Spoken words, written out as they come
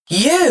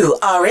You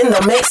are in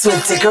the mix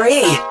with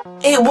Degree.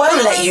 It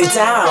won't let you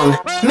down.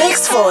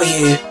 Mixed for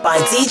you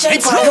by DJ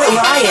Private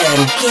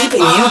Ryan,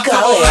 keeping you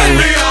going.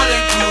 Every all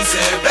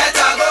inclusive,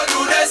 better go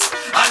do this.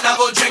 And I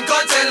go drink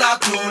until I'm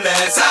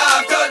clueless.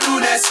 I have to do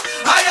this.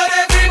 I heard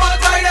every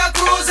month by the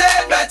cruise,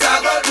 better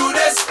go do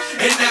this.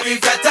 In every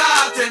fete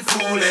acting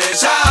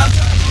foolish.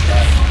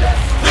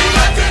 We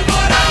got it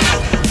more than you.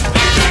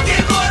 We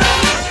drinking more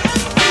than you.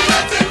 We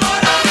got it more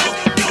than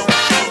you.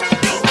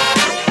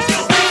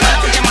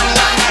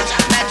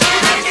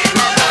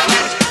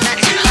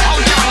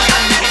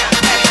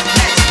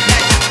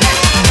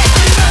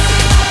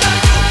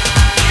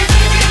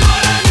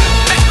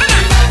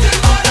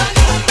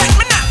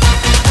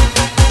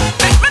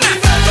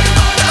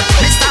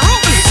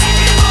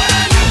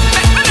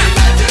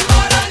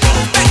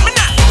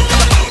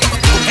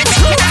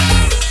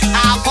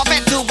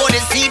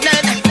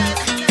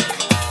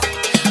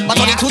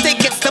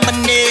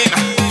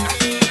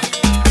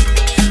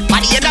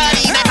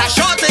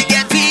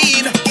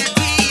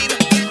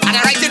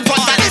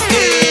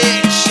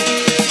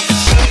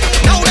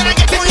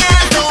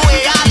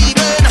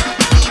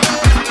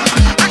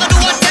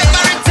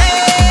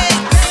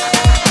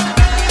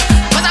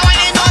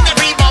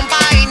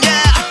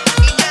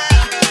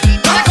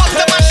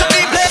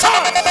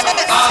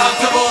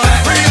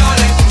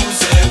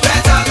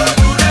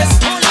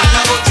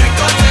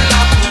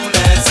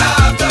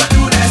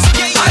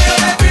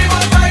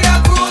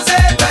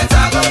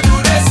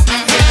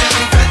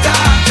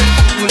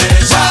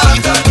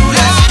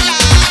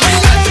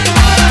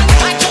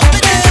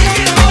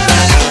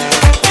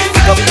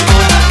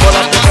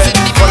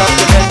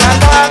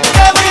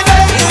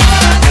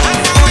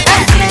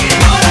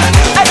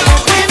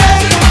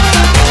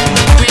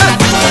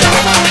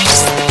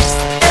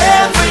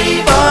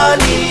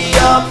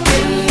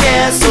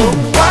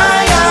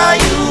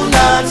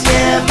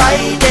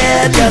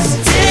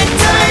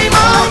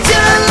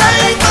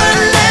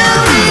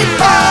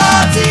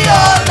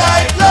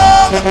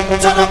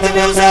 Turn up the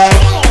music.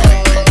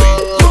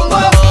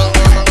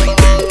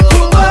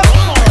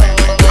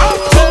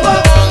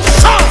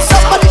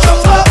 Somebody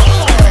jump up.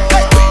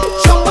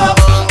 Jump up.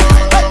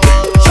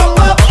 Jump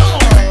up.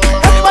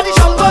 Everybody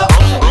jump up.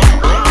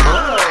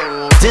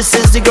 This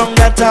is the ground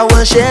that I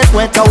worship,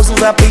 where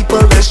thousands of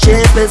people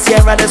worship. It's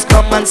here I just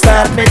come and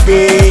start my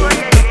day.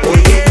 Oh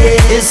yeah,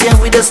 yeah. It's here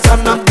we just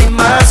turn up the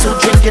mass, who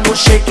drinking, who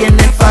shaking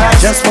it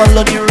fast. Just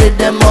follow the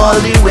rhythm all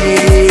the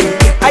way.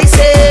 I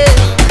say,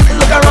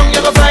 look around,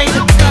 you go find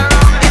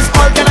it's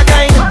all kind of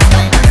kind.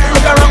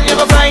 Look around, you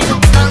go find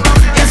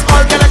it's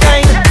all kind of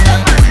kind.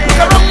 Look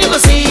around, you go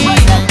see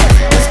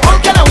it's all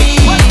kind of we.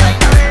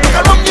 Look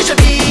around, you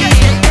should be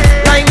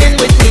lining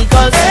with me,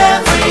 cause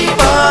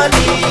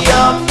everybody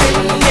up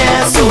in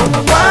here. So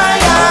why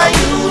are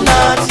you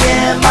not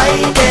here, my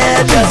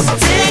dear? Just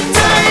take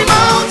time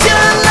out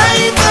your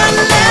life and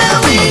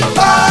let we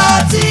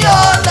party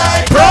all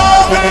night. Bro,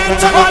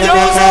 turn on the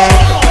music.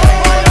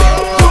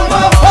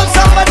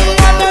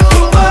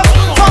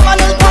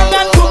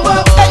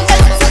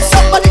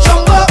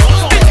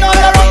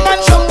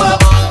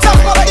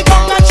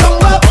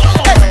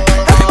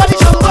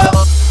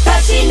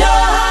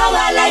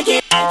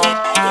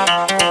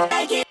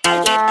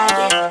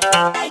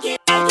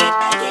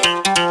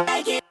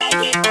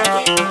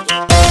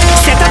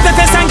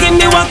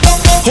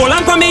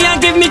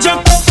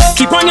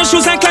 Keep on your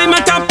shoes and climb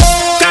on top,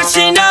 cause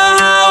she know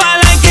how I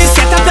like it.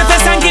 Set up the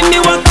face and give me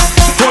work.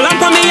 Hold on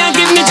for me and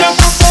give me jump.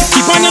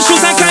 Keep on your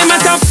shoes and climb on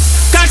top,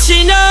 cause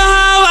she know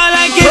how I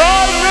like it.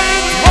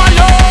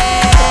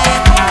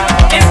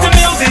 It's the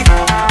music.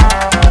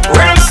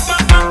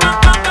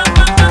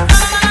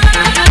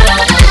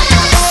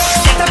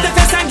 Set up the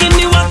face and give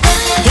me work.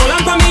 Hold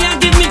on for me and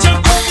give me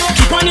jump.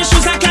 Keep on your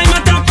shoes and climb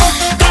on top,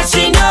 cause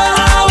she know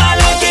how I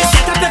like it.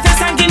 Set up the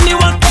face and give me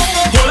work.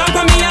 Hold on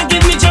for me and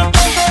give me jump.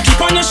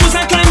 Keep on your shoes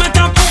and climb on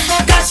top,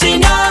 cause she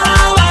know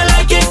how I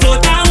like it. Go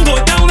down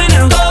when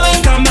I'm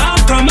going. Come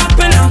up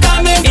when I'm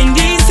coming. In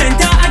the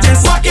center I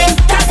just walking,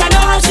 cause I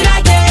know how she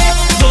like it.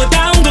 Go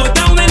down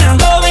when I'm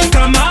going.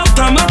 Come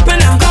up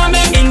when I'm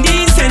coming. In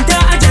the center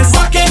I just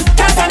walking,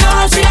 cause I know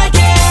how she like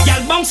it.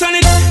 Y'all bounce on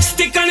it,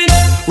 stick on it,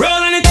 roll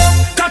on it,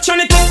 catch on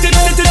it, tip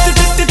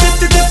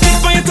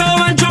on your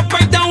toe and drop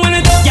right down on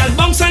it. Y'all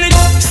bounce on it,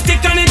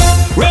 stick on it,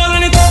 roll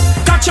on it,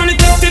 catch on it,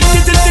 tip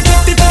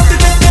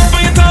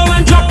on your toe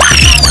and drop.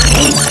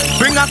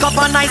 Bring a cup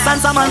of nice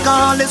and some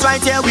alcohol, it's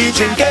right here we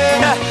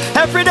drinking.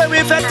 Every day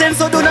we fetting,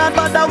 so do not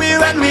bother we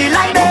when we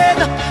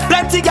lighting.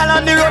 Plenty gal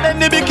on the road in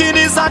the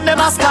bikinis and the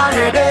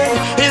masquerade.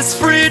 It's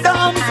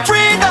freedom,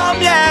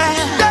 freedom, yeah.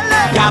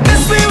 Yeah,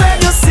 miss me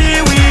when you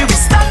see we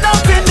stand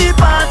up in the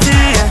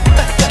party.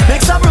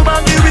 Make some room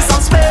and give me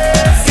some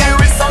space.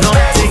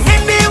 Nothing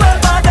in the world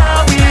but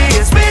that we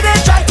is we they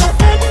try to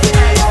end me,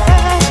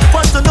 yeah.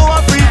 Want to know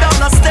what freedom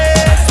not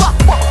stays?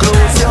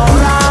 Close your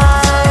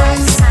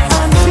eyes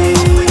and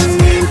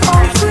feel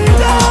all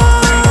freedom.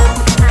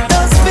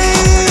 Just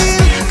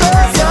feel,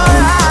 close your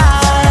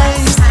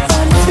eyes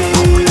and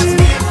feel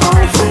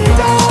all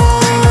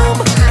freedom.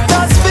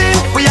 Just feel,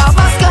 we are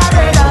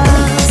masqueraders.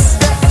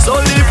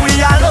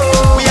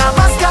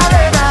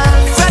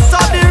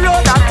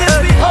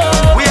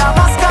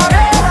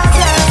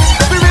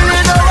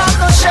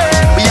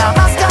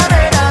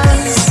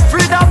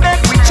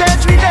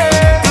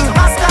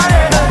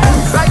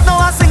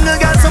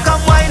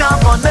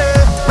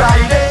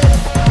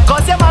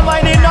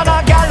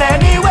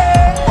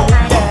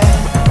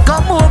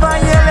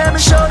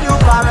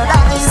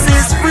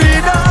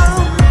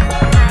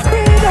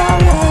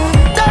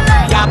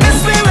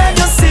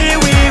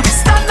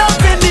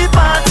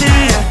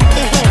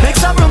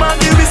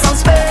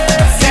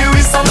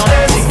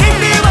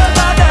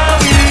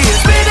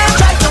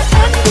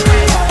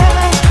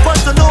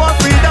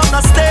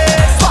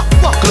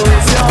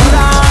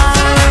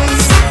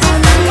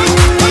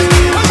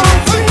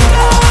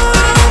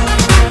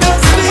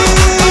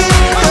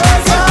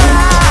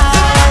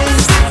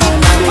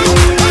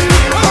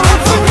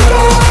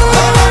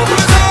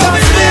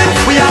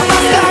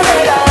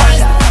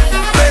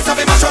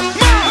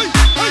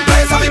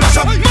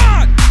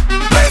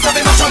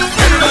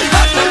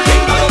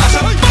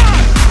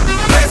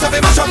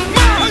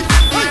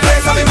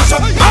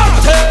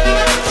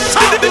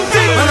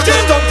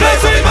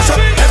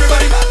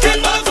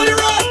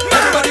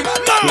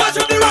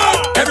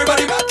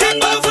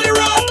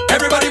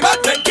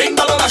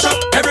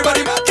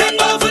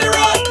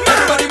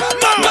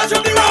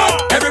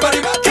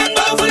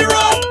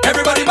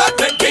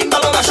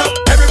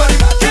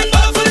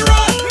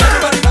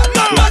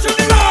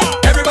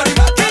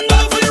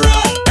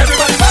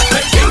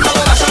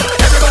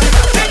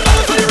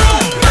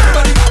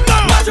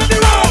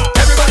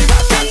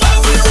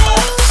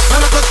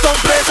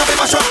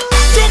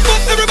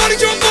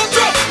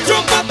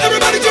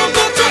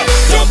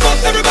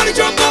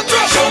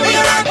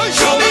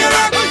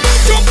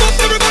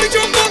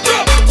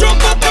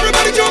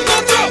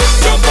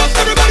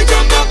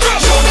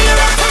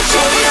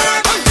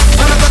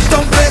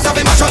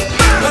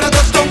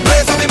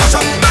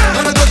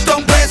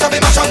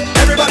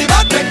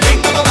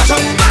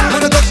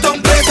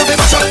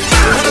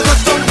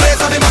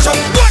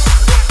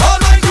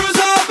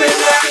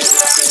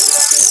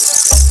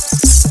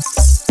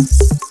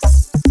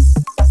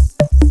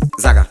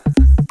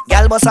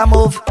 a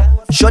move.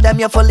 Show them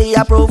you fully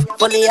approve,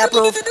 fully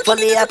approve,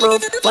 fully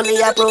approve, fully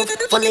approve,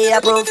 fully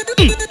approve.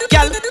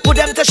 Girl, put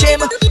them to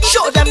shame.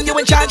 Show them you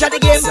in charge of the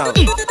game.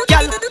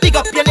 Girl, pick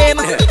up your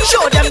name.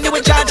 Show them you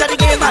in charge of the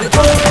game. And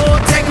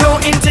oh, take no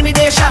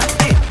intimidation.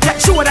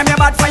 Show them your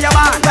bad for your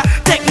band.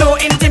 Take no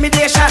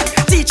intimidation.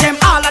 Teach them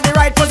all at the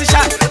right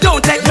position.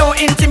 Don't take no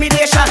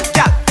intimidation.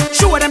 Girl,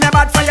 show them your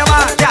bad for your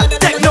band. Girl,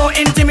 take no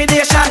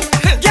intimidation.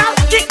 Girl,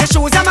 kick the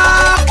shoes them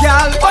up.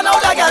 Girl, burn out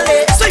the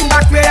galley. Swing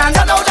back way and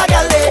turn out the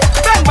galley.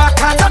 Bend back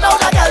and turn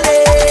out the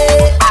galley.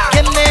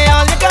 Give me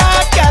all you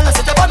got, girl.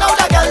 Sit up on out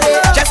the galley.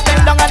 Just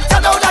bend down and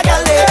turn out the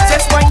galley.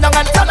 Just wind down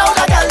and turn out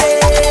the galley.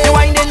 The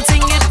winding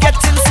thing is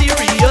getting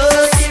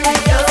serious.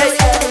 Hey,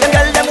 the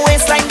girl them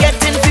waistline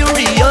getting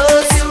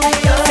furious.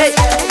 Hey,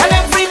 and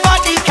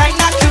everybody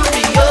kinda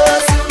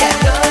curious. Yeah,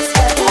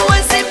 who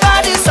is the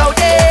baddest out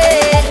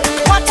there?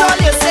 What all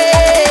you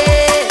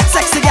say?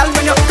 Sexy girl,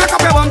 when you crack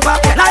up your bumper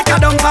like a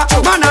dumper,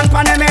 man and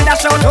pan them in that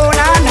shout, oh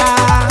na na.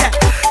 Yeah,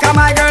 come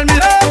my girl, me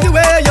love the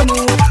way you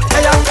move.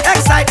 Hey,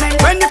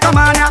 excitement when you come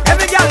on.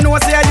 Every girl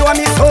knows say you are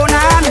me so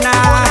na na.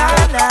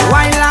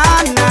 Why na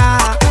na?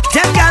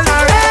 Them girls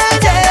are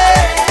ready.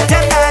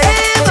 Them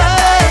naive.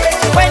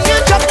 When you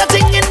drop the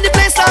thing in the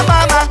place, oh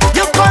mama,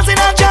 you causing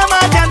a drama.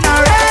 Them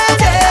not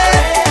ready.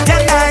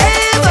 Them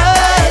naive.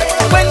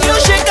 When you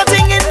shake the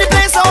thing in the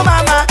place, oh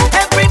mama,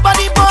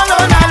 everybody ball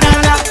on na na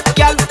na.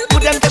 Girl,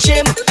 put them to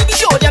shame.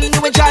 Show them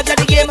you in charge of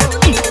the game.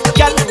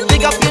 Girl,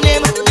 pick up your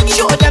name.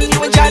 Show them you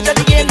in charge of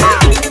the game.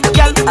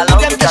 Girl, put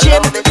them to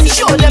shame.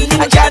 Show them you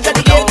in charge of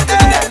the game.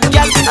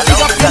 Girl, pick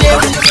up your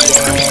name.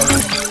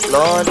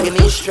 Lord, give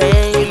me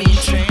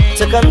strength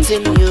to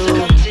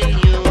continue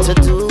to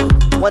do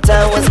what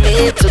I was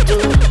made to do.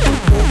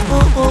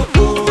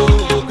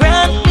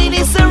 Grant me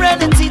the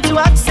serenity to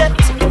accept.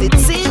 It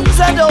seems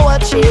I don't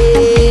want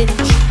change.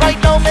 Right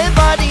now my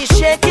body's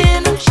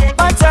shaking,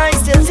 but I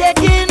still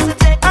taking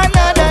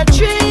another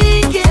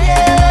drink.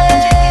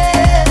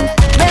 Yeah.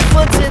 My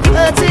foot is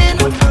hurting,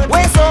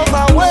 waist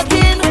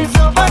overworking,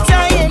 but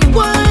I ain't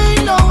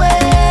going nowhere.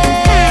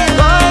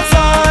 'Cause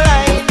all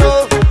I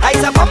know,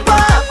 I's a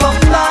bumper,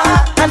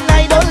 and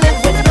I don't live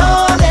with no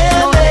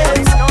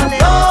limits,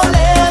 no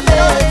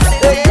limits.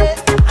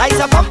 I's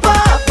a bumper,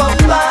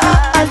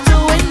 I'm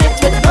doing it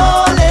with no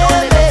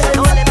limits,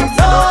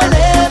 no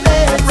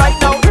limits. Right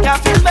now, can't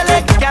feel my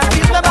leg, can't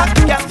feel my back,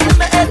 can't feel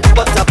my head,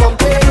 but I'm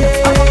bumping,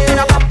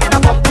 I'm bumping,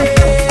 I'm bumping,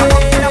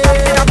 I'm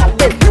bumping, I'm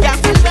bumping. Can't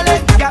feel my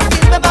leg, can't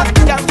feel my back,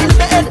 can't feel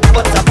my head,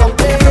 but I'm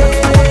bumping,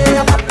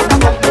 I'm bumping, I'm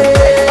bumping.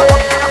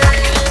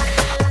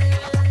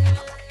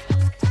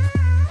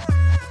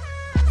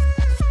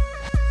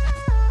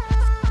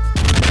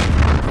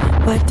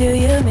 What do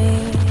you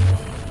mean?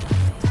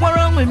 What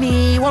wrong with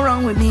me? What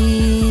wrong with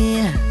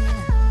me?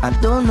 I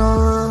don't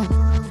know.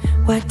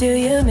 What do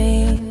you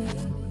mean?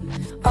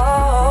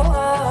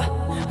 Oh,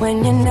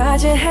 when you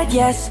nod your head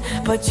yes,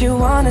 but you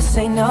wanna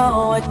say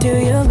no. What do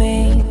you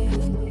mean?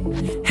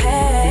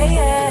 Hey,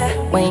 yeah.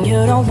 When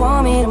you don't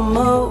want me to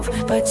move,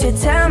 but you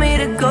tell me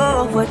to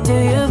go. What do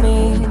you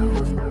mean?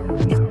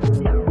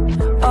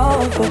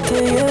 Oh, what do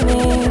you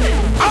mean?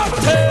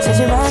 Said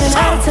you're running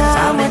out of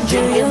time. What do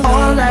you mean?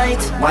 All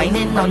night,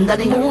 whining under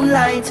the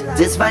moonlight.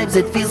 This vibes,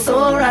 it feels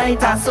so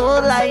right. I so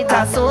light,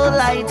 I so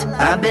light.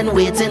 I've been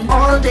waiting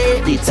all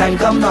day. The time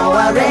come now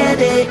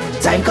already.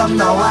 Time come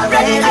now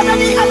already.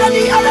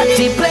 Already.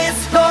 The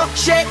place go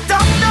shake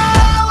down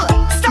now.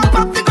 Stomp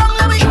up the ground,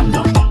 let me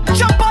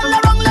jump all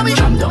around, let me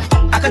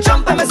I can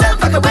jump by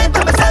myself, I can wait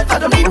by myself. I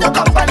don't need no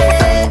company.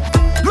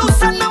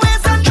 Loosen my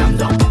waist and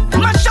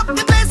mash up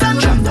the place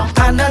and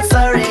I'm not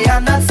sorry,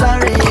 I'm not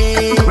sorry.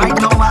 Right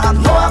now I have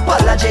no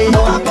apology,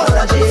 no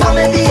apology for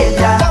my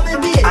behavior.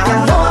 I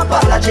have no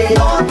apology,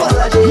 no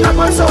apology, none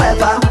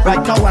whatsoever.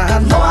 Right now I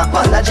have no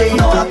apology,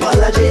 no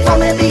apology for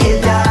my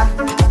behavior.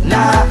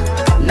 Nah,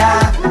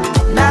 nah,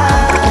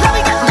 nah. Let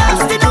me get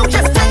nasty now,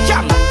 just take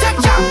jam, take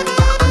jam,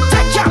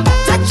 take jam,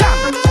 take jam.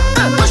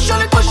 Push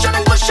on it, push on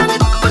it, push on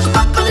it, push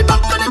back on it,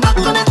 back on it, back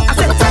on it. I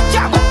said take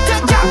jam,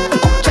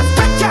 just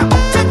take jam,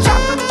 take jam.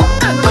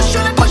 Push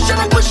on it, push on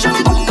it, push on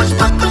it, push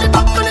back on it,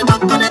 back on it,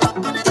 back on it.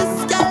 This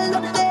girl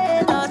lovely,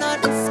 no, no,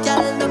 this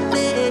girl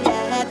lovely,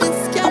 yeah. This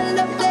girl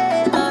lovely,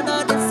 no, no,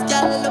 this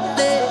girl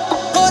lovely.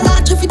 Hold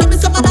on, if you give me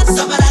some of that,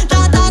 some of that.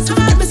 Nah, nah, if you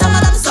give me some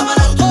of that, some of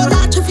that. Hold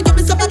on, if you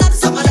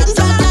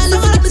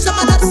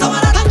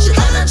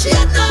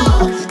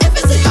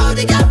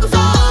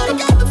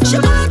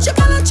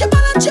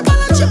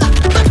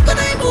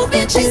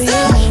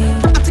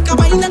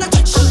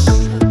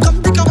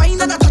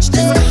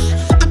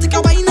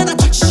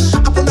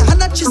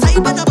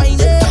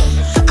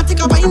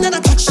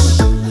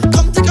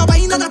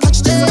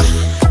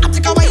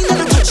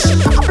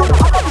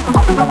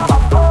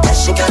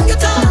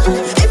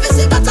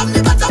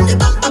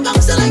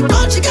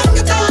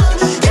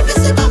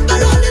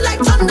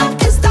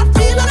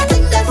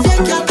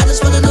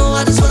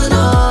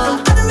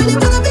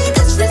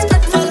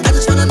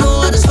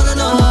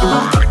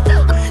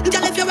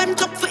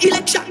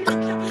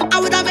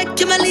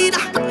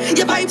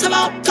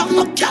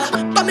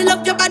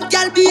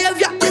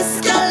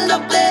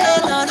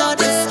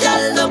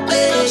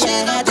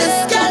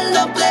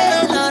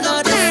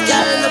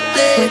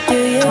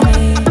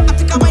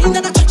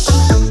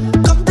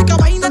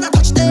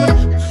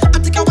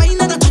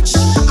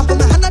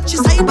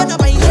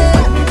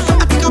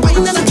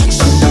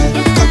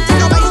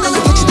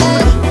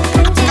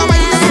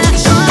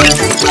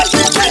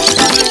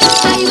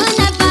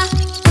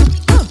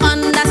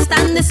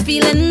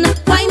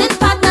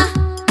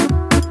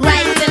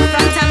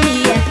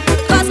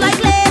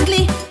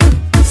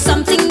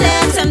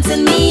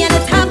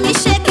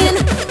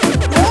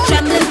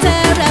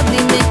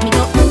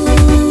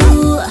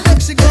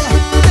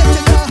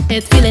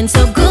It's feeling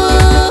so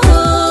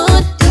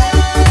good.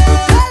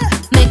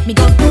 Make me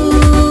go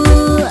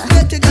ooh.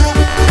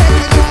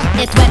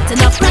 It's wet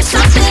enough,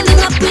 pressure building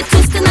up, we're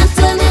twisting and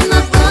turning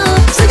up.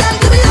 So girl,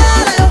 give me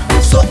all of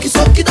you. Soaky,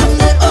 soaky down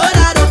there, all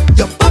of you.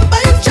 Your papa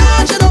in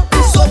charge, you know.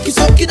 Soaky,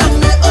 soaky down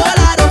there, all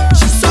of you.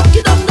 She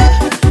soaky down there,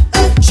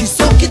 she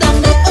soaky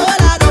down there, all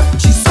of you.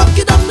 She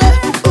soaky down there,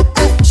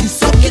 she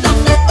soaky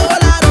down there,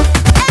 all of you.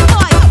 Hey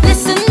boy,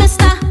 listen,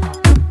 mister.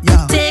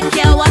 Yeah. Take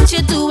care what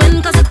you're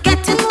doing, cause it's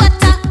getting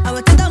wetter.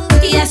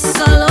 Yes,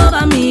 all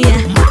over me.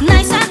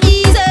 Nice and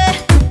easy.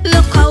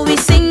 Look how we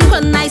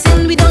synchronize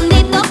and we don't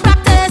need no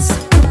practice.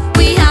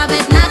 We have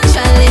it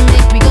naturally,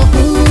 make me go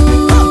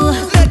ooh.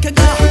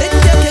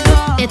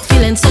 It's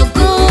feeling so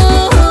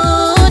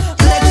good.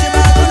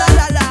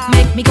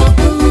 Make me go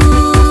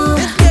ooh.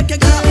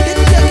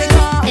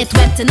 It's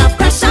wet enough,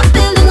 pressure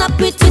building up,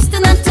 we're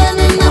twisting and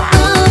turning up.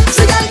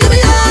 So girl, give me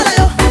all of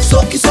you.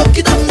 Soaky,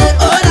 soaky down there,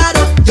 all of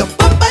you. Your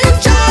papa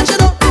in charge, you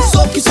know.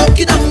 Soaky,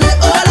 soaky down there,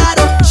 all of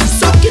you. She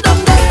soaky down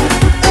there,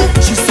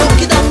 she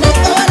soaky down there,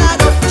 all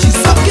of you. She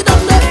soaky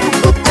down there,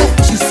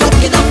 she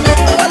soaky down there,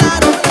 all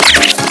of you.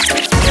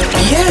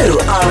 You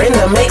are in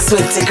the mix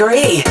with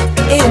Degree.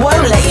 It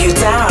won't let you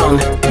down.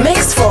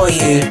 Mixed for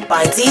you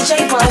by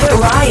DJ Private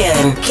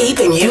Ryan,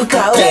 keeping you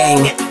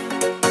going.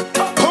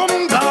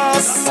 Boom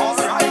blast.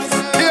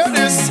 Hear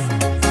this.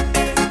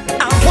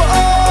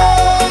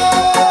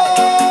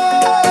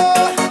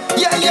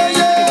 Yeah, yeah,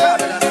 yeah.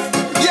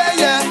 Yeah,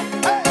 yeah.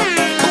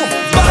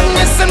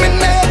 Badness in me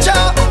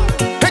nature,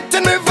 it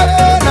in me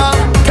vein.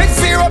 It's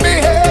zero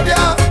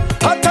behavior.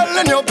 I'm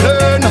telling you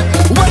plain.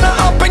 When I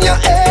up in your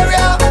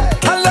area,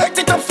 I like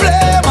it to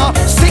flame.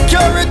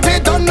 Security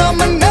don't know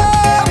my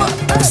name.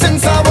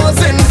 Since I was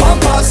in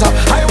Pampers,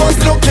 I was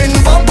looking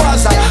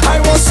bumpers. I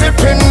was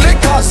sipping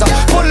liquors,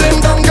 pulling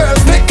down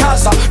girls'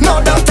 knickers. Now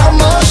that I'm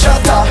a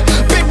shutter,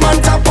 big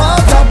man tapper,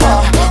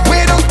 tapper.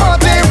 We don't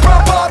party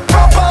proper,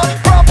 proper,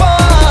 proper.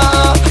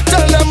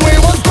 Tell them we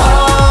was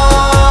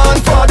born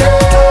for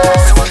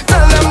this.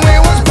 Tell them we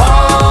was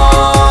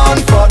born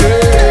for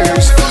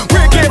this.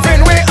 We're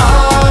giving we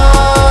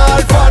all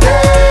for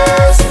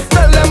this.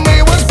 Tell them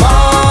we was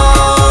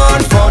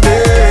born for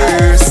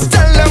this.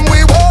 Tell them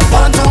we was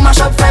born to mash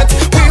up fete.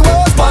 We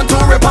was born to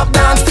rip up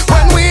dance.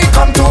 When we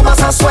come to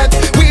bust a sweat,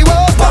 we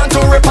was born to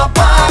rip up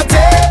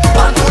party.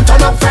 Born to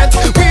turn up fete.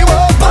 We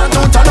was born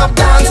to turn up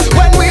dance.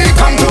 When we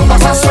come to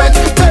bust a sweat,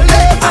 tell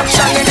them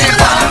action in the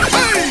back.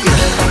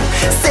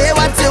 Say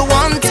what you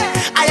want,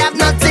 I have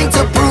nothing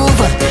to prove.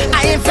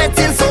 I ain't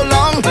fetting so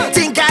long,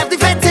 think I've the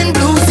fetting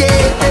blues,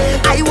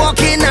 yeah. I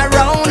walking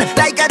around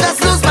like I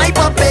just lose my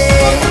puppy.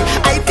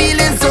 I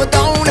feeling so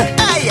down,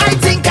 I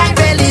think I'm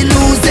barely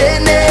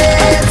losing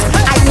it.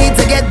 I need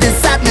to get this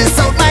sadness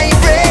out my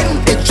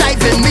brain, it's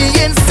driving me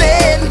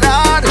insane,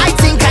 Lord. I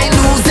think I'm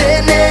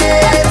losing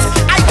it.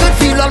 I could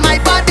feel all my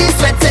body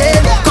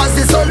sweating, cause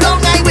it's so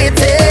long I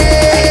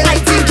waited. I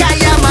think I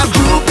am a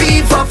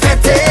groupie for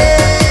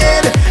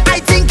fetting. I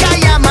think I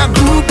am a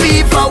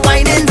groupie for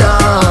winding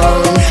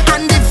down.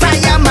 And if I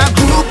am a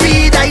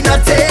groupie, die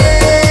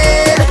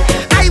nothing.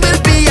 I will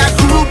be a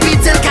groupie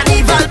till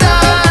Carnival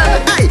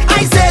done.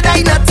 I said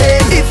I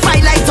nothing. If I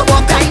like to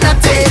walk, I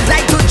nothing.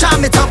 Like to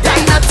jam it up,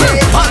 I nothing.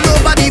 All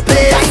over the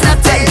place, I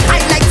nothing. I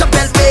like to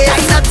belt way,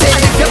 I nothing.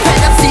 And if you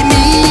fed up, see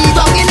me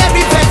down in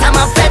every fete, I'm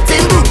a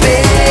fetting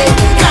groupie.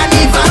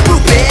 Carnival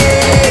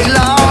groupie,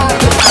 Lord.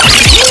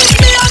 Meet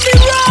me on the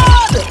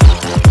road.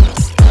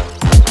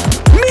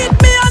 Meet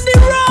me on the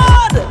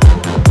road.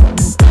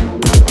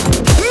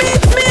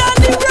 Meet me on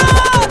the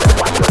road.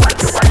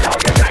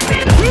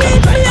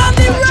 Meet me on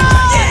the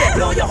road.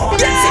 Blow your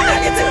horn and signal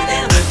you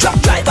turning. Truck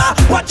driver,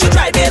 what you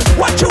driving?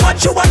 Watch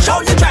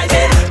how you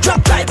driving.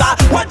 Truck driver,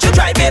 what you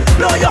driving?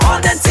 Blow your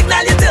horn and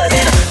signal you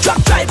turning.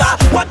 Truck driver,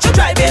 what you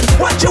driving?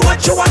 Watch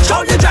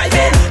how you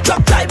driving.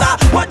 Truck driver,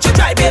 what you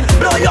driving?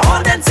 Blow your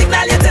horn and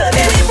signal you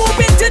turning. We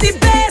moving to the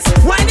base,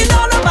 winding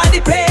all over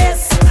the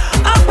place.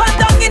 Up and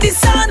down in the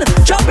sun,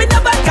 jumping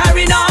up and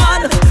carrying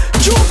on.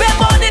 Juve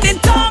morning in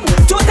tongue,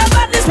 total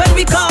madness when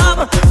we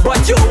come.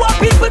 But you want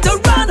people to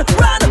run,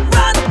 run,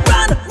 run,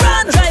 run,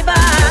 run.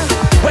 Driver,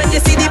 when you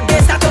see the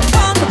bass start to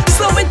bump,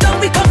 slow it down,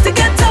 we come to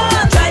get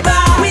on. Driver,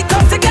 we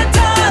come to get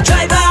on.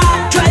 Driver,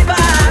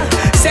 driver,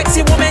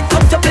 sexy woman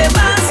come to play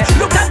mass.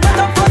 Look at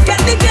bottom, forget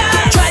the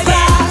gas.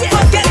 Driver,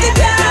 forget the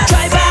gas.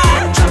 Driver,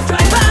 truck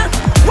driver,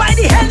 why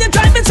the hell you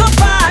driving so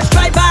fast?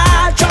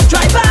 Driver, truck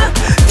driver,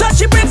 touch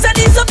the brakes and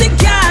ease up the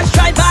gas.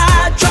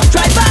 Driver, truck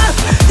driver,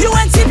 you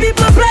ain't see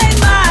people playing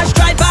mash.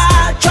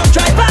 Driver, truck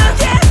driver,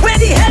 where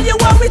the hell you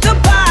want me to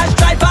pass?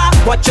 Driver,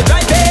 what you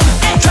driving?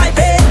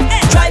 Driving,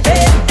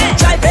 driving,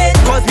 driving,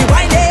 cause we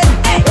whining,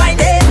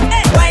 whining,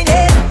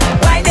 whining,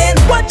 whining.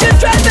 What you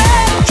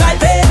driving?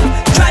 Driving,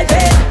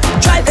 driving,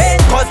 driving,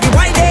 cause we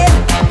whining,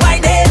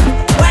 whining,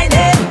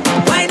 whining,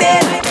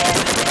 whining.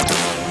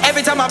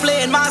 Every time I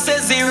play in mass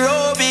is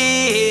zero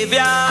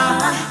behavior.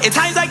 In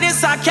times like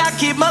this I can't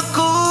keep my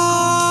cool.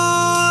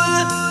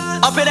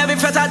 Up in every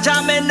fete I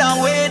jamming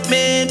down with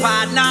me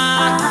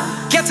partner.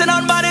 Getting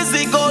on bodies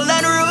the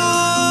golden rule.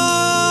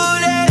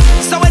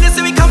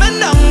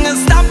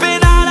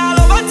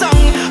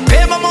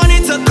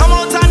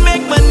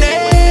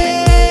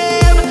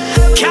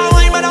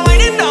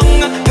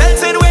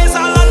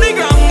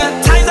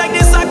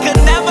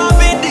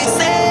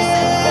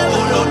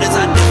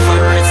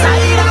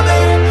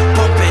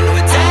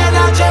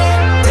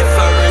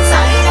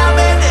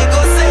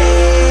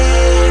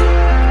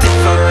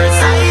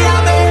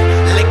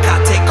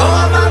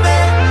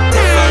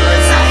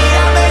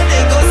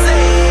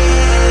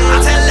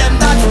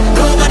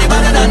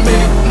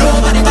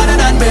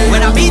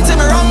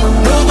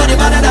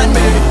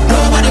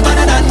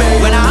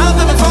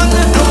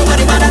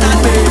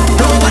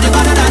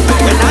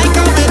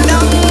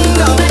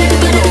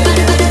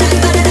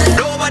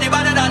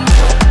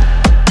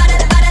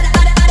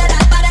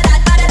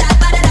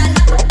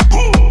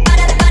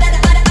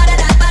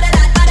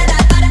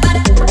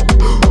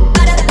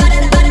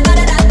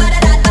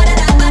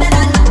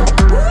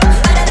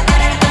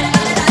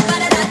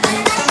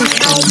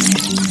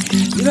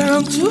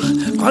 young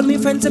too. Call me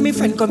friend, to me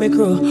friend come me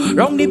crew.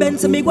 Round the bend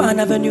to me go on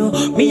avenue.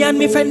 Me and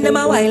me friend them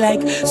a why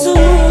like so.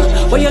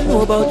 What you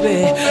know about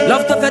me?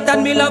 Love to fit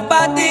and me love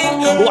party.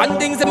 One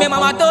thing to me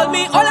mama told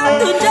me, all I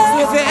do just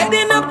if you're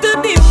heading up to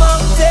the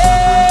mountains,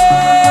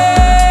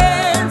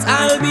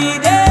 I'll be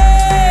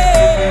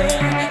there.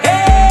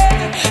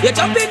 Hey, you're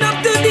jumping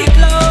up to the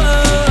clouds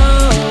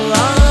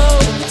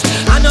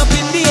and up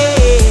in the air.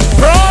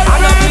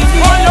 And up in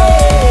the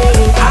air,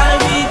 I'll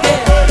be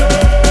there.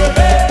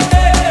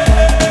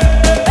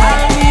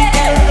 I'll be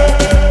there.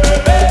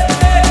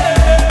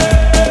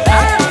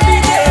 I'll be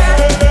there.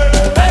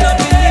 And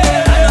up in the air,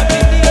 and up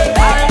in the air,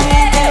 I'll be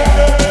there.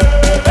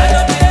 And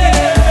up in the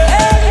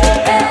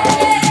air.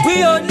 We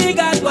only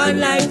got one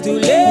life to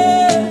live.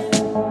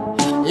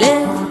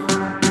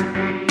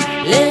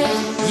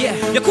 Yeah,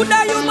 you coulda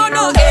you man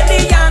no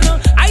alien.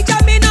 I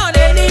jamming on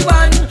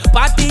anyone.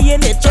 Party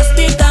in it just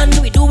begun.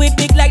 We do it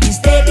big like the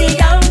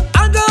stadium.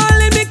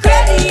 Alcohol in me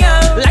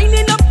cranium.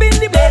 Lining up in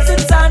the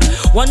blazing sun.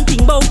 One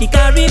thing about the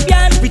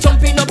Caribbean, we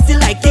jumping up till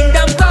like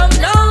kingdom come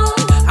now.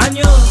 And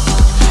you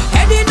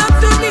heading up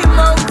to the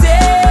mountain,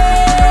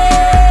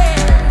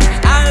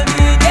 I'll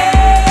be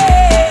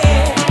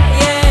there.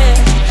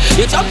 Yeah,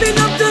 you're jumping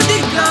up to the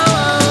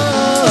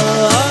clouds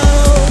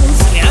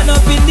and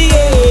up in the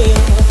air.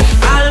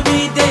 I'll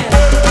be there.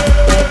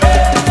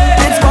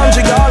 It's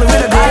Montreal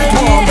with a great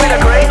one, with a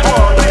great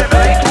one, with a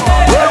great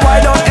one.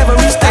 Worldwide on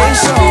every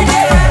station.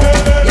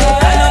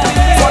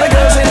 For the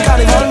girls in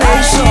Carnival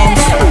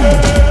nations.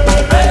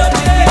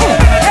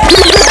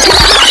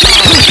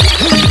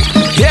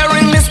 Here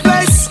in this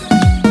place,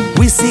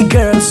 we see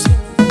girls,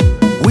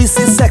 we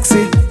see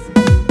sexy,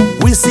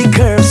 we see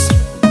curves.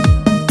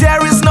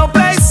 There is no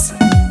place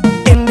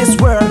in this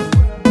world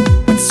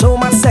with so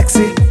much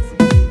sexy,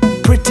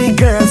 pretty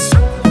girls.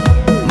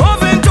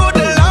 Moving to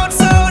the loud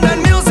sound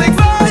and music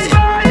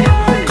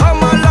vibe.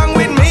 Come along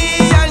with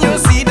me and you'll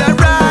see the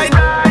ride.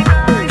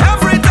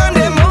 Every time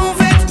they move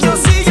it, you'll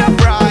see your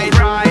bride.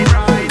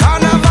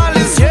 Carnival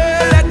is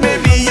here, let me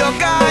be your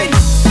guide.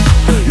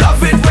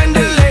 Love it when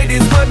the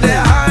ladies put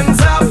their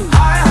hands up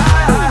high,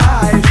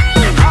 high,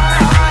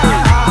 high, high,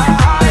 high,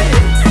 high.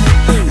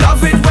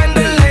 Love it when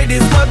the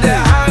ladies put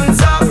their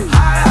hands up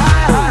high,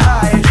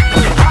 high,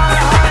 high,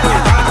 high,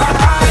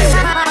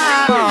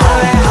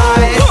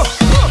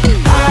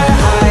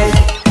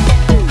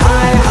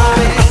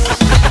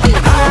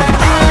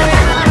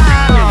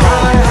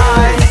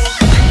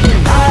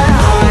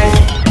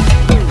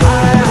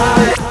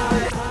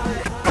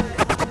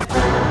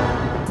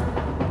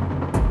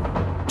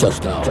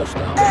 Just now.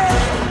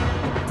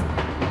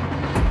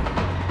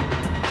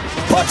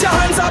 Put your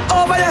hands up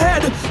over your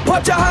head.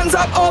 Put your hands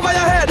up over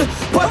your head.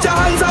 Put your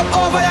hands up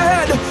over your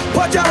head.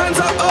 Put your hands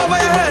up over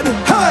your head.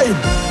 Hey!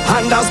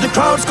 And as the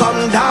crowds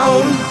come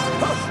down,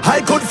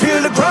 I could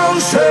feel the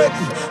ground shake.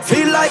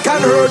 Feel like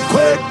an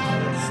earthquake.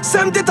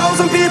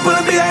 70,000 people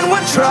behind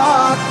one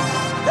truck,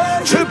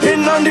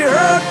 tripping on the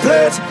earth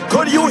plate.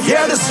 Could you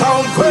hear the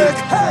sound quick?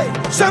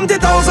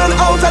 70,000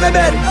 out of the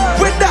bed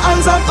with the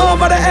hands up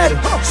over the head.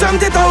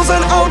 70,000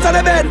 out of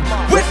the bed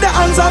with the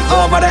hands up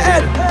over the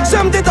head.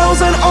 70,000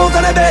 out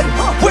of the bed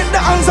with the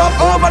hands up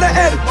over the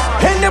head.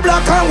 In the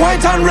black and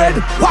white and red.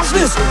 Watch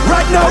this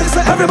right now. I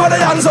say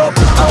everybody hands up.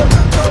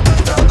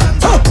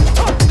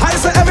 I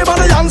say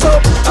everybody hands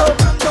up.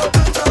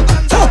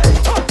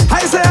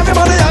 I say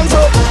everybody hands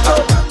up.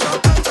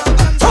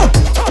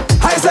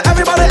 I say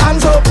everybody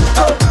hands up.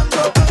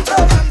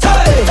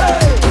 Hey,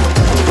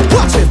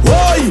 watch it,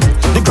 boy.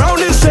 The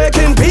ground is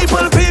shaking,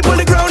 people,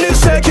 the ground is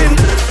shaking.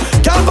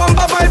 Girl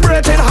bumper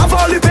vibrating, have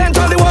all the paint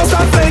on the walls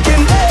start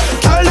flaking.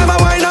 Girl never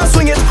whine and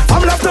swing it,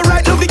 from left to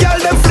right, look the girl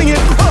them fling it.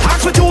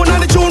 Ask for tune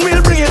and the tune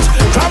will bring it.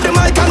 Grab the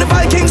mic and the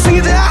Vikings sing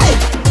it. Aye.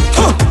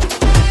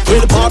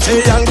 We'll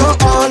party and go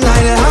all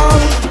night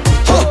long.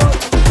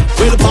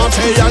 We'll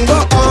party and go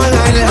all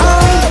night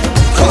long.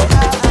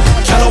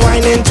 Girl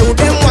whining to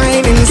them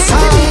whining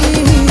song.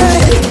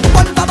 Hey,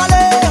 one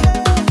family,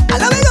 I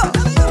love it go.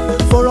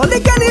 For all the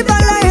carnival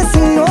I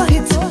sing no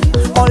hit.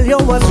 All you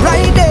was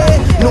right there,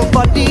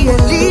 nobody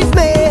will leave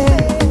me.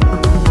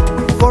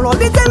 For all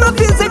the time I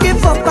feel to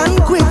give up and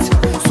quit.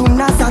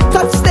 Soon as I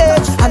touch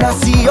stage and I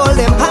see all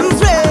them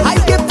hands raised, I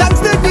give thanks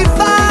to the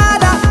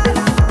Father.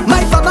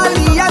 My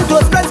family and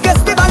close friends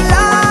guess they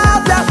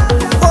love that.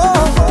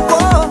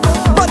 Oh,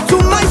 but to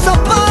my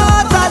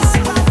supporters,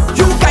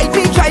 you guide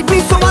me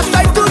so I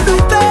strive to do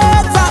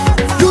better.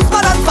 Use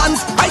my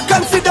fans, I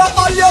consider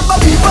all your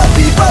people.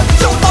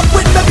 Jump up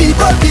with the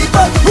people.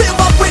 Wave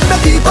up with the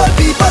people.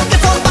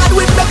 Get on bad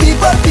with the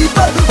people.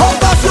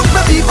 Overlook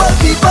the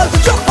people.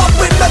 Jump up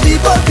with the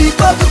people.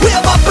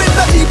 Wave up with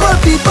the people.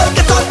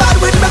 Get on bad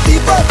with the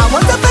people. I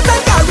want to fit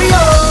and carry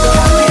on.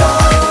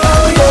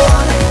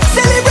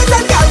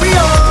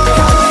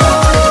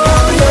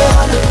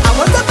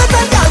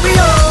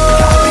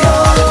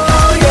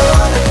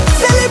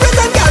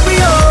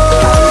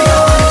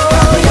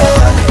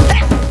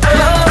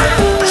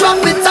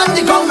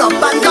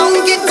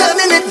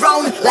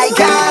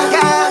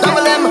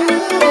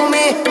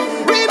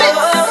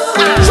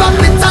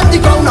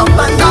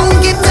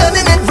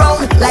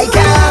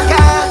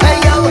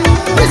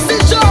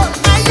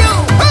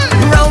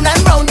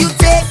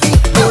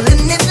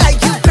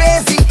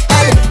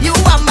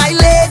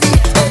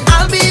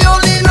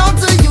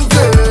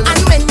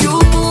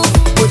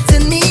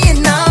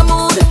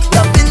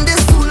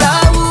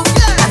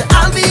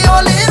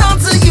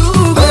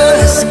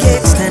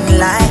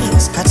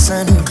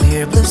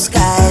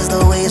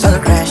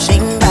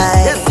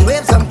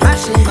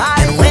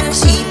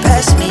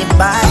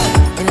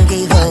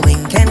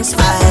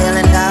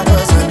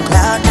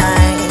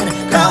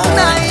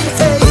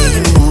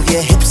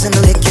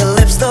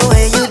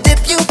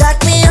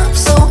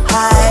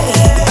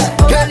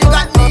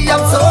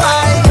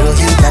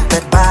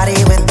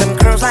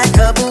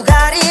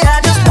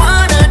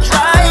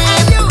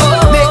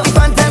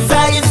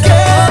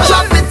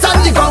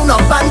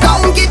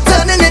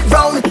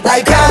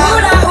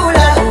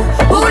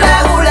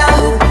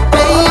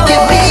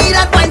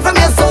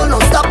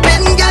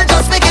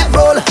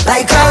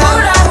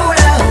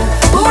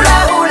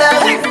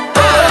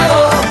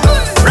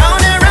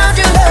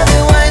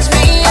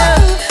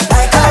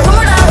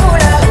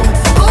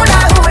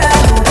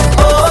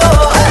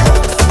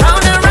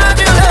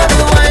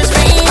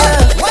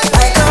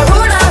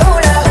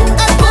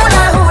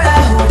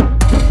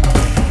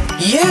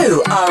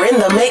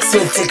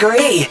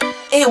 Degree.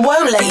 It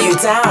won't let you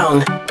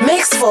down.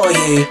 Mixed for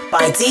you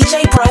by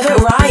DJ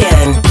Private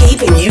Ryan,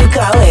 keeping you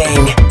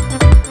going.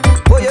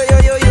 Oh, yo, yo,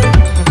 yo, yo.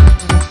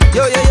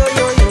 Yo, yo, yo,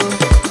 yo, yo.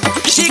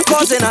 She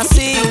causing a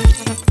scene.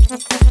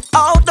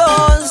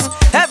 Outdoors,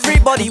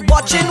 everybody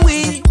watching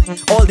we.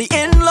 All the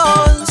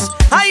in-laws.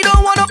 I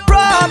don't want no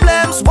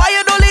problems. Why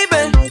you don't leave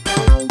it?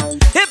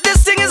 If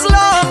this thing is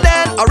love,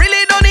 then I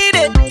really don't need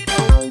it.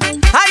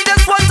 I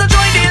just want to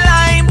join the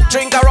line.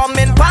 Drink a rum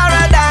in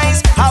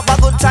paradise. Have a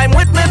good time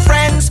with my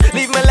friends.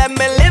 Leave me, let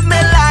me live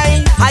my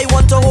life. I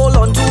want to hold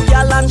on to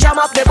girl and jam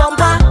up the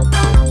bumper.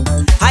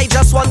 I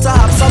just want to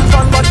have some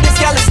fun, but this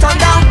girl is turned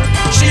down.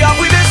 She have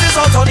we business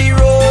out on the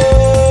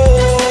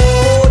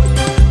road.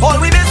 All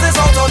we business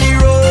out on the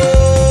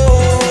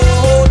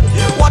road.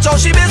 Watch out,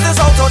 she business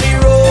out on the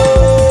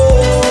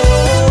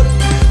road.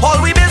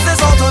 All we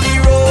business out on the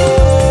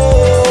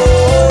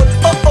road.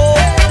 Oh oh,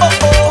 oh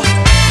oh.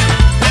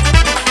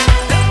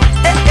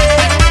 Eh eh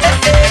eh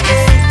eh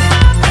eh.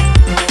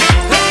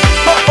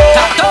 Oh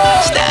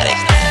oh. Static.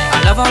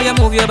 I love how you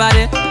move your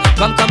body.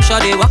 Come,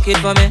 shawty, walk it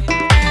for me.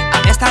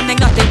 I'm standing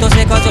nothing to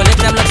say, cause your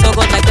lips them look so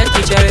good like the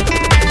cherry.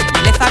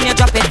 Left hand you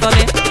drop it for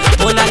me.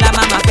 Oh la la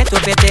mama, pet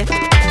to pete.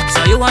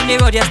 So you on the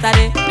road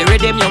yesterday. The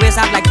rhythm your waist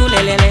up like two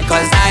lelele.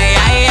 Cause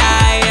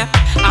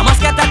I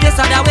must get at this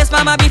other waist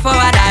mama before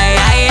I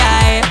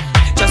die.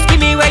 Just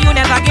give me where you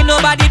never give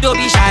nobody, don't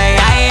be shy.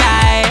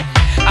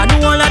 I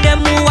know all of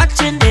them who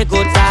watching they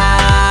go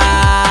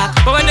talk.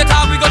 But when they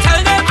talk we go tell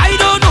them I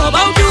don't know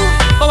about you.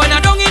 But when I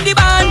don't in the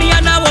band, me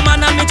and a woman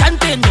and me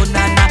chanting no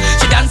nana.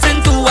 She dancing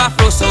to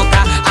Afro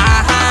Soca.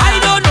 I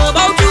don't know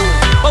about you,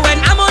 but when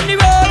I'm on the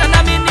road and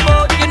I'm in the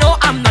boat, you know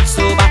I'm not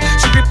sober.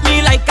 She grip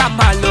me like I'm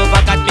all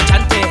over, got me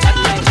chanting.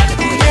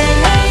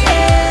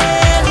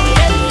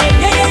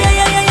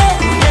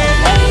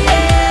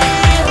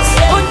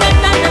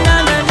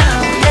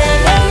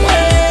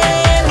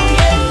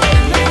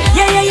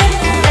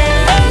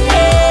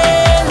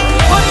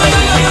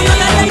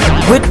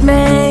 With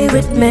me,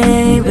 with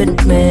me,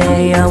 with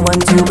me, I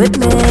want you with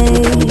me.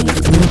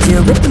 Need you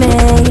with me.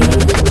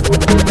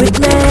 With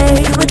me,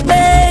 with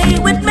me,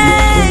 with me,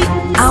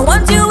 I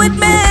want you with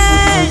me.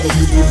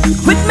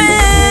 With me.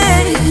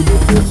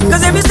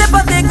 Cause every step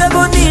I take I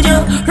go need you.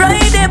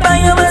 Right there by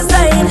your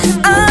side.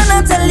 And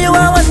I tell you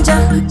I want you.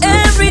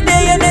 Every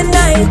day and the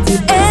night.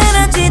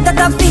 Energy that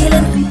I'm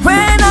feeling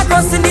when I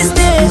cross in the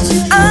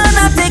stage. And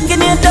I'm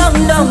taking you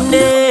down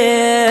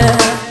there.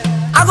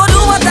 I go do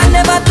what I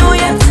never do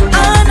yet.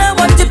 And I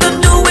want you to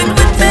do it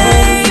with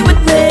me.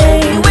 With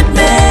me, with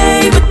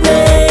me, with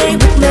me,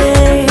 with me.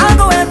 I'll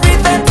go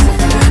everywhere.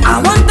 I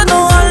want to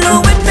know all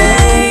you with me,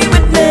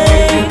 with me,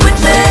 with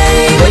me.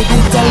 Baby,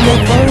 tell me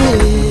for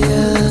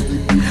real.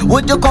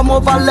 Would you come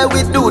over, let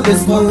we do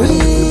this for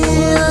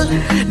real?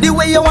 The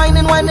way you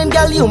whining,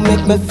 girl, you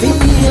make me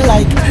feel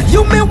like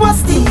you me want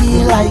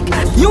steal, like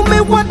you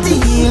me want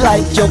deal,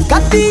 like you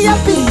got the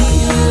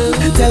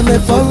appeal. Tell me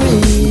for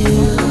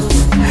real.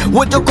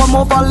 Would you come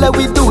over, let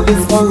we do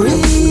this for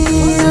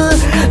real?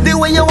 The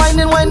way you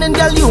whining,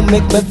 girl, you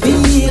make me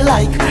feel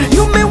like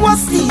you me want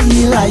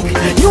steal, like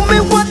you me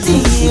want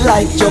deal,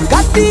 like you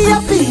got the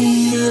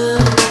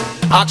appeal.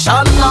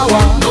 Action now,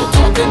 no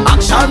talking.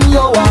 Action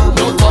you are,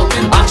 no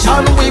talking.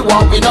 Action we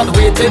want, we not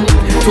waiting.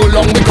 Too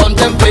long we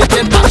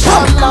contemplating.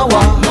 Action now,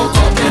 no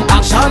talking.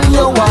 Action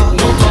you are,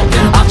 no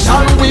talking.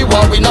 Action we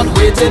want, we not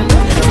waiting.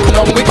 Too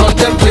long we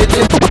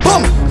contemplating.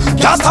 Boom.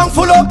 Cast and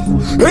full up,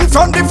 in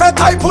front the fat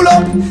I pull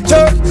up.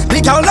 Yeah,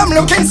 the girl them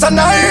looking so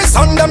nice,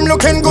 and them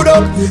looking good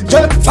up.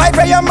 Yeah, 5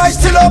 a.m. I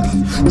still up,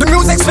 the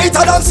music's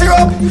sweeter than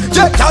syrup.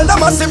 Yeah, girl them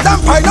massive, them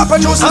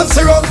pineapple juice and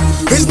syrup.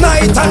 It's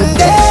night and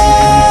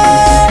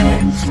day,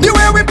 the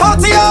way we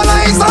party all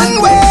eyes and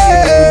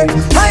way,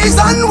 eyes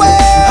and way.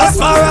 As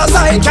far as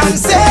I can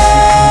say,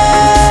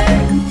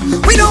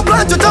 we don't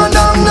plan to turn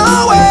down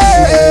no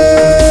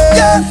way.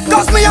 Yeah,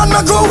 cause me and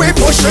my crew we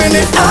pushing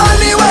it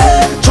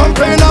alleyway,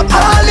 jumping up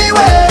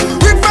alleyway.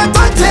 We fret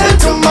until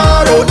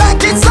tomorrow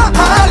like it's a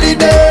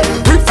holiday.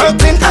 We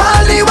fretting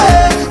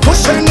alleyway,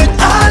 pushing it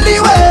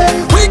alleyway.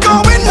 We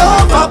going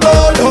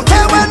overboard, don't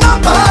care what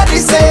nobody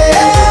say.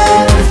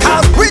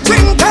 Cause we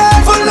drink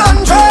full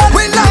 100,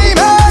 we lime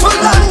full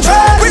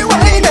 100, we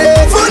wine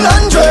full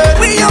 100.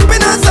 We up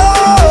in a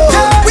zone,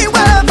 yeah, we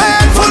wear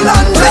full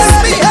 100.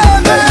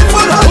 Misbehaving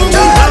full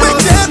 100, we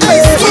take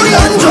full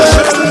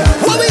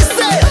 100. What we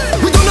say?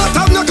 We do not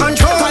have no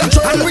control,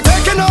 and we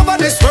taking over.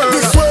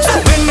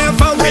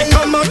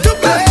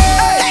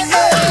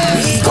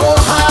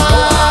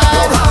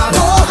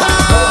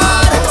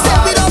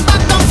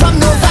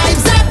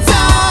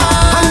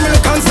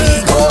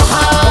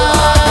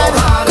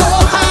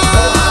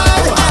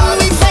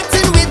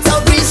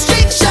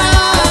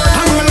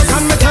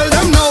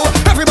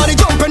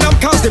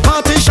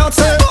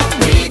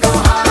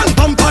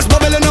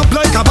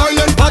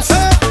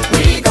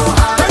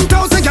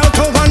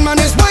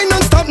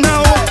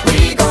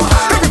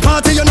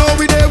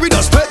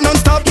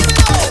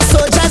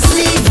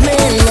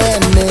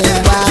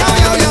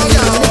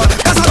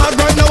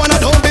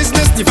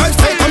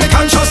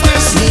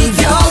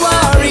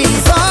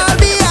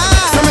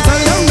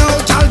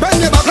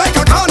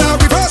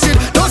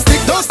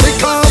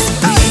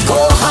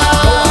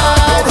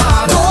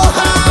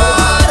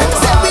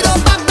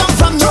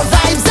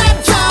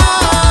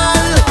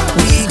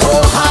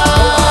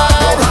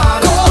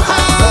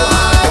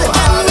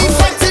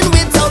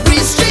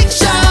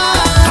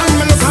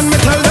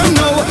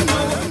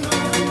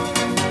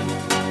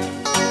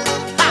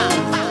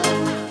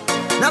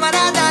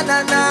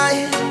 na na na.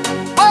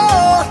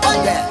 Oh,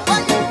 yeah.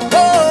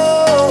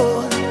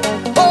 Oh,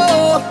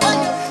 oh,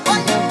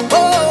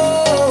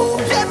 oh.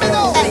 Let me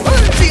know.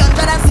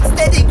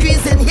 360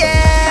 degrees in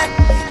here,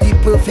 the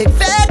perfect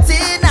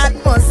vetting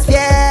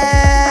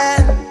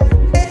atmosphere.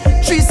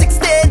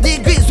 360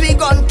 degrees we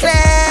gone clear.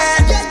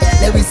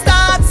 Then we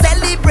start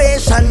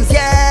celebrations,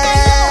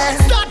 yeah.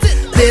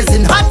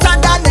 Blazing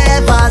hotter than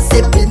ever,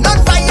 sipping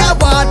on fire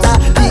water.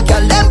 The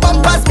girl them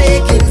bumpers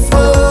making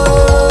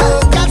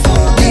smoke.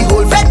 The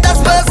whole vendors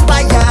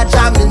perspire,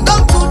 jamming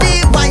down to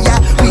the wire.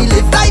 We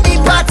live like the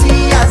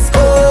party has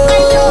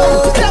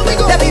scope. Then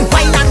we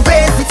wine and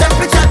raise the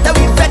temperature. Then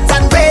we vet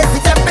and raise the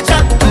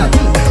temperature.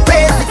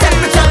 Raise the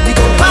temperature. We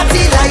go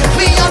party like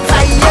we on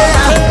fire.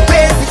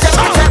 Raise the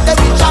temperature. Then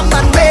we jam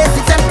and raise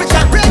the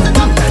temperature.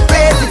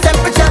 Raise the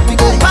temperature. We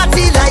go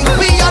party like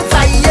we on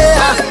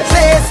fire.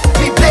 Place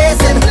we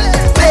blazing.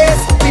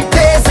 Place we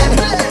blazing.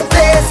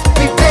 Place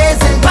we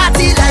blazing.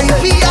 Party like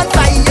we on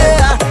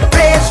fire.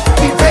 Rage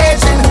we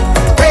raging.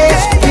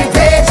 Rage we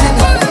raging.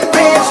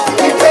 Rage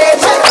we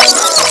raging.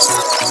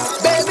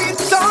 Baby,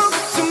 talk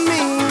to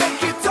me.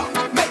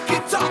 Make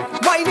it up,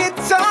 wind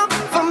it up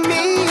for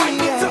me.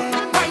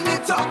 Wind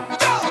it up,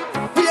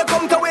 we are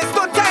come to waste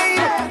no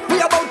time. We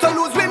about to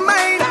lose we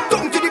mind.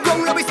 Down to the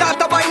ground, now we start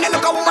to wine.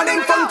 Look a woman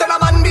in front and a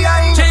man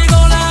behind.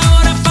 Llegó la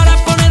hora para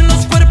poner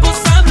los cuerpos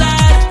a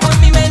hablar. Por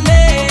mi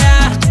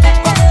menea,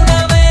 como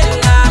una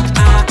vela.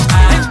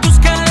 En tus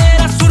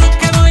caderas juro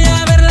que voy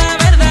a ver la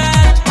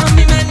verdad. Por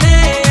mi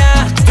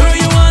menea, do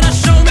you wanna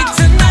show me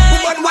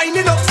tonight? Woman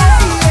winding up,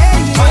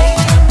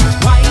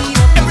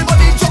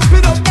 everybody jump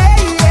it up,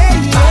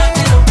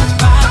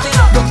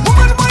 the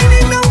woman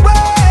winding away.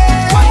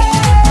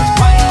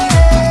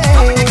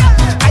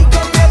 I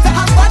come here to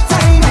have a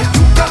time,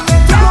 you come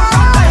here to go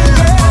right.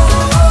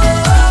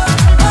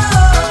 Girl,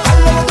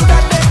 do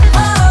that day,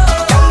 girl,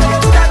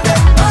 do that day.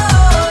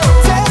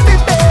 Tell me,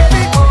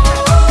 baby, girl,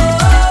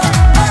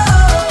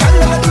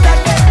 do that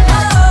day,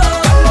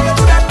 girl,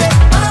 do that day.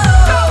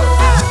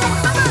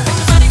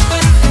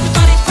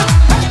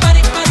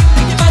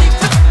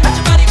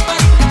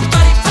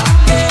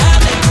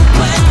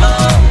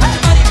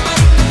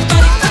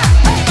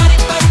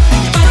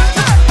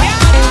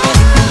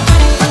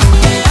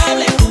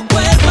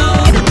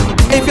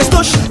 If you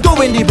stush,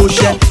 go in the bush,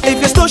 yeah.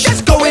 If you stush,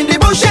 go in the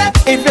bush, yeah.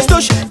 If you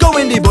stush, go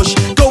in the bush.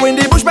 Go in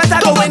the bush, better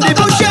go in the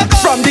bush, yeah.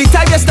 From the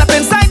time you step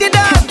inside the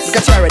dance. Look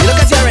at you already, look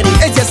at you already.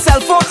 It's your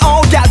cell phone,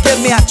 oh girl, give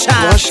me a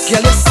chance. Gosh,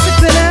 girl, you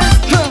sipping it.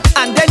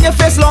 And then your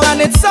face long and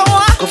it's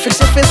sour. Go fix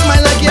your face,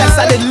 my like yes.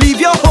 I did leave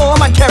your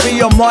home and carry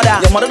your mother.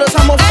 Your mother does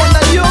have more fun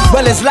than you.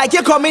 Well, it's like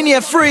you come in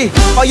here free,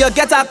 or you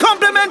get a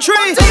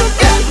complimentary.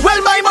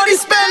 Well, my money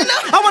spent.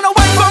 I wanna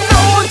wine from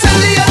now till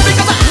the end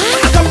because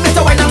I come with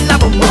the wine and the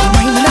boom boom.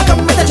 I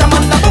come with the jam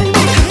and the boom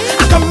boom.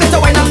 I come with the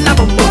wine and the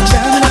boom boom.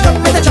 I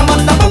come with the jam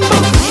and the boom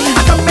boom.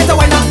 I come with the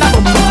wine and the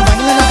boom boom.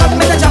 I come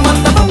with the jam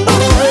and the boom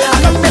boom. I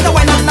come with the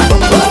wine and the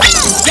boom boom.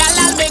 Girl,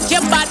 I'll make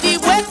your body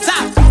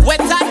wetter,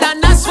 wetter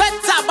than a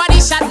sweater. Body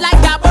shot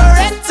like a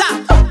beretta.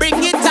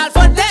 Bring it all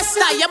for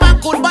Nesta. You're my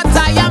good, but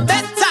I am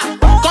better.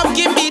 Come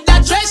give me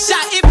the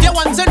treasure. If you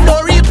want to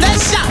know real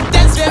pleasure,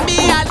 dance with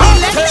me at the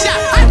lecture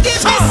and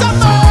give me some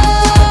more.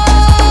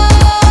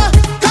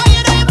 Cause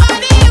you know your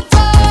body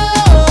for.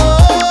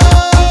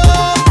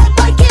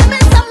 Boy, give me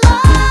some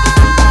more.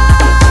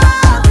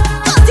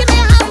 'Cause you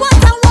may have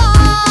what I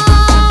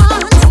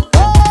want.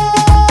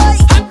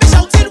 I've been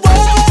shouting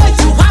words.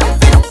 You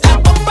have it. That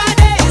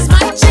body is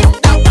magic.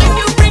 Now when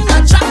you bring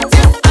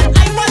attractive, and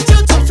I want you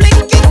to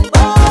flick it. I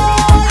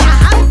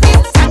have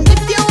it, and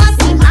if you want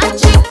some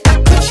magic, I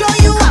could show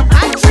you a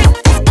bad trick.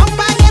 This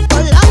bumper here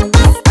full of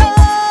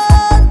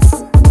stunts.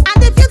 And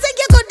if you think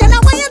you're good, then I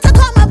want you to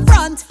come up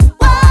front.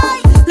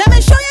 Why? Let me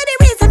show you the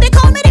reason they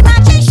call me the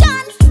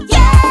magician.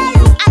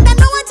 Yeah, and I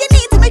know what you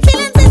need to make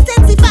feelings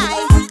intensify.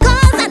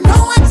 'Cause I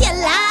know what you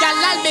like.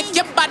 Girl, I'll make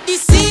your body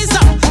seize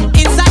up.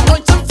 Inside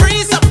going to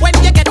freeze up when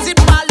you get it,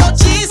 Lord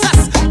Jesus.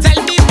 Tell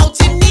me what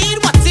you need.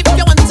 What if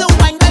you want to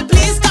wine? Well,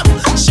 please come.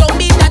 Show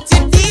me that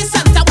you're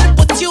decent. I will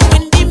put you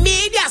in the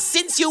media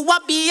since you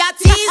will be a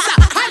teaser.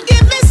 And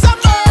give me some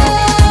more.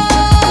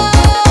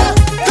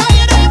 'Cause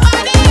you know your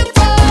body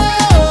for.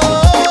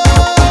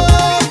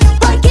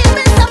 Boy, give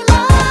me some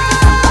more.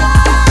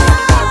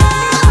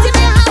 'Cause you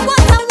may have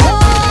what I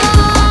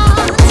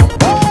want.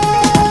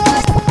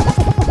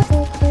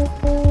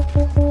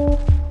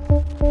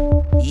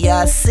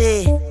 Yeah,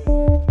 see.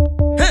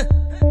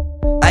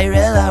 I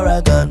real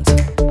arrogant.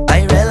 I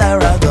real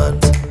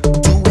arrogant.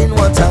 Doing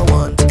what I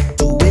want.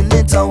 Doing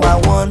it how I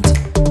want.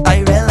 I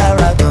real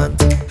arrogant.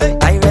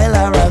 I real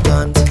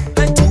arrogant.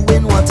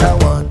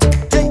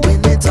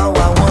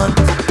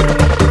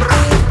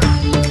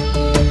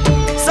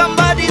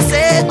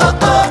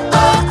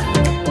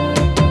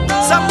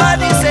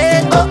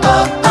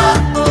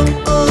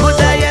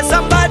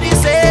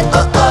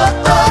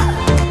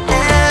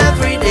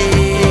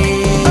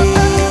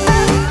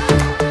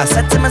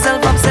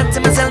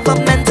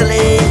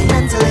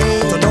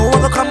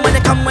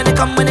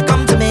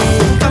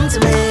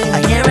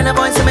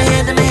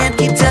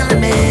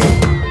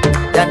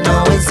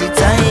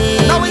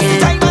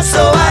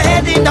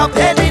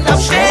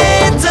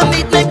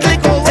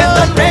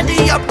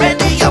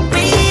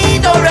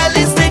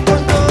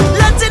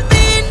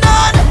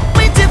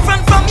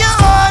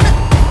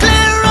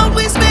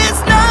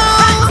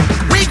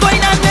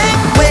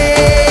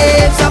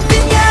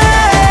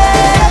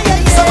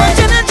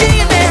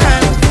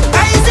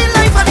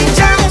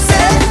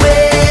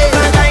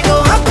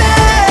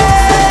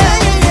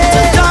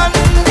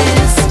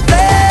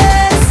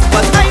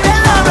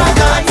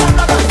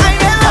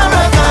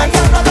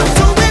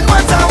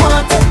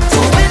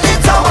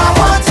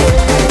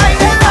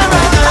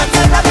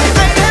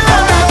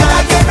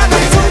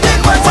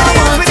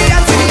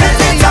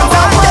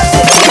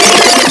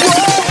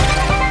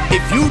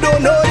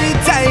 don't know the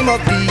time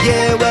of the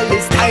year, well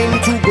it's time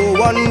to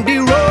go on the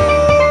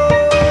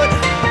road.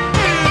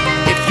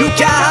 If you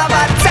can't have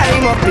a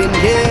time up in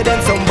here,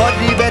 then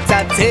somebody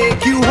better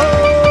take you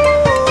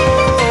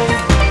home.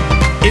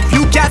 If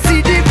you can't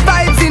see the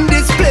vibes in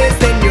this place,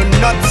 then you're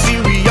not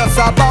serious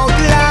about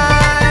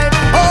life.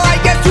 Oh, I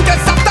guess you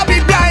just have to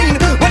be blind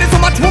when there's so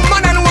much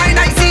woman and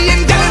wine. I see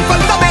him getting full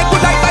of it,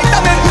 good like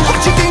vitamin. But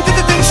she thinks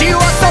she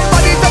wants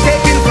somebody to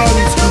take in front.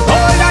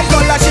 Oh, that's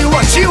all that she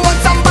wants. She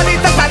wants somebody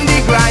to stand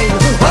the grind.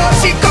 Oh,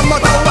 she come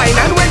out of wine,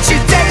 and when she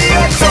tell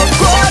you to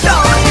go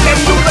down, then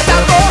you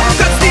better go,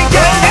 cause the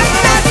girl is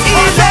not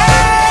easy.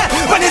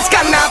 When it's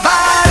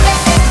carnival,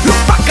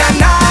 look back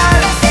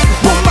canal,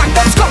 woman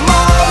just come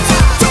out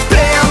to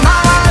play a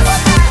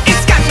mass.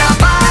 It's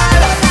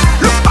carnival,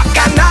 look back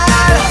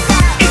canal,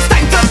 it's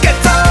time to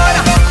get on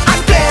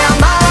and play a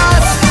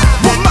mass.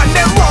 Woman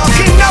them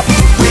walking up,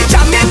 we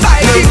jamming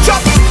by the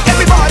drop,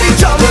 everybody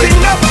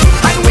jumping up,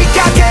 and we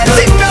can't get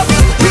enough.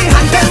 We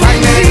hand them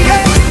in the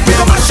air, we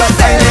go mash up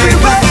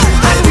everywhere,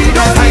 and we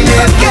don't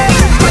even care,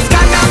 cause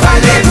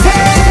carnival is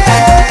here.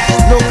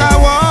 Look, I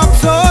walked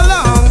so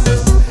long,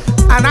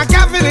 and I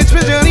can't finish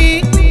my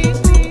journey.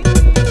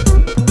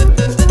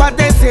 But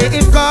they say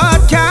if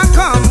God can't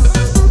come,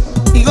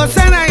 He go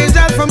send an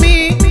angel for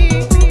me.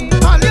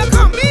 Oh, look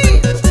at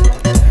me.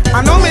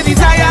 I know my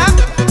desire,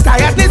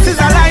 tiredness is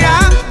a liar.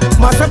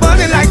 Must have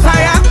burning like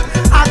fire,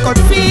 I could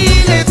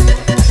feel it.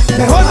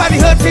 My whole body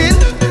hurting,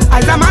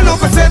 as a man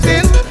over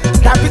certain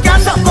that we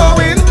can't stop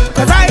going,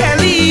 cause I am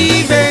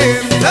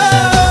leaving.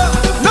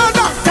 No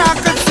doctor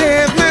could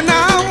save me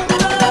now,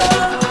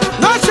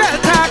 no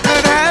shelter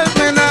could help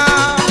me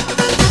now.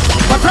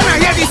 But when I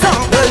hear this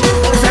song,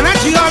 there's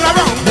energy all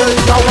around.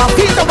 Now I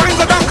feel the wine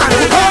go down and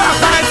we go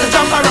outside to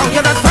jump around.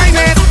 Yeah, that's fine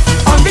it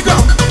on the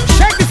ground.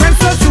 Shake the fence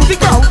to the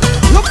ground.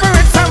 Look for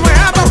it somewhere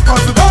about,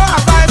 cause we go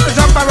outside to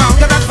jump around.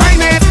 Yeah, that's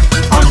fine it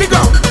on the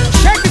ground.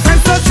 Shake the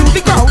fence to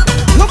the ground.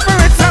 Look for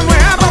it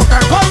somewhere about,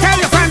 and go tell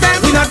your friend that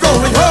we're not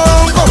going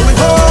home, going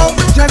home.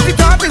 Just the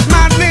thought is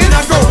madness. We're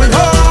not going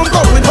home,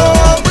 going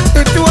home.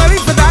 It's too early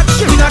for that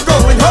shit. We're not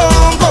going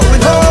home,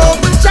 going home.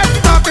 Just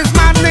the thought is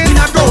madness. We're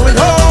not going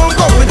home,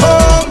 going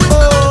home.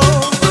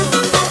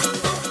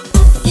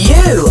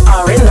 You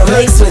are in the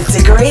mix with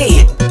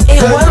Degree.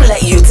 It won't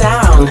let you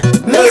down.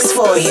 Mixed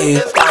for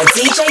you by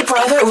DJ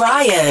Private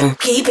Ryan,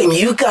 keeping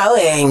you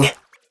going.